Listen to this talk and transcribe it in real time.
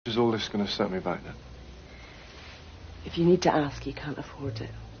Is all this going to set me back then? If you need to ask, you can't afford it.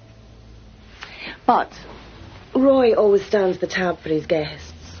 But Roy always stands the tab for his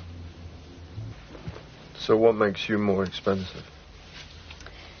guests. So what makes you more expensive?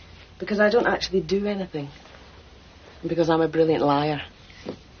 Because I don't actually do anything. And because I'm a brilliant liar.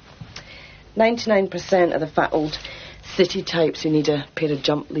 99% of the fat old city types who need a pair of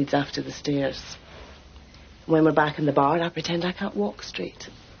jump leads after the stairs. When we're back in the bar, I pretend I can't walk straight.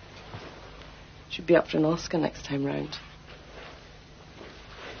 Should be up for an Oscar next time round.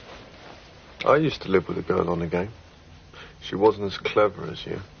 I used to live with a girl on the game. She wasn't as clever as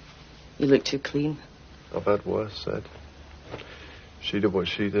you. You look too clean. I've had worse said. She did what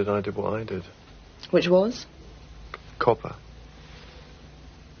she did, I did what I did. Which was? Copper.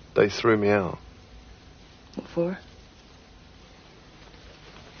 They threw me out. What for?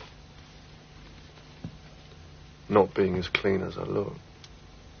 Not being as clean as I look.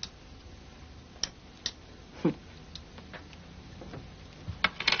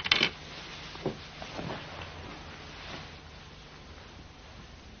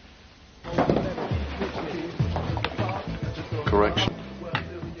 Correction.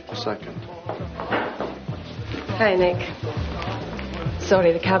 Second. Hi, Nick.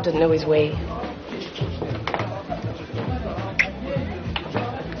 Sorry, the cab didn't know his way.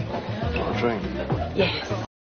 Drink. Yes.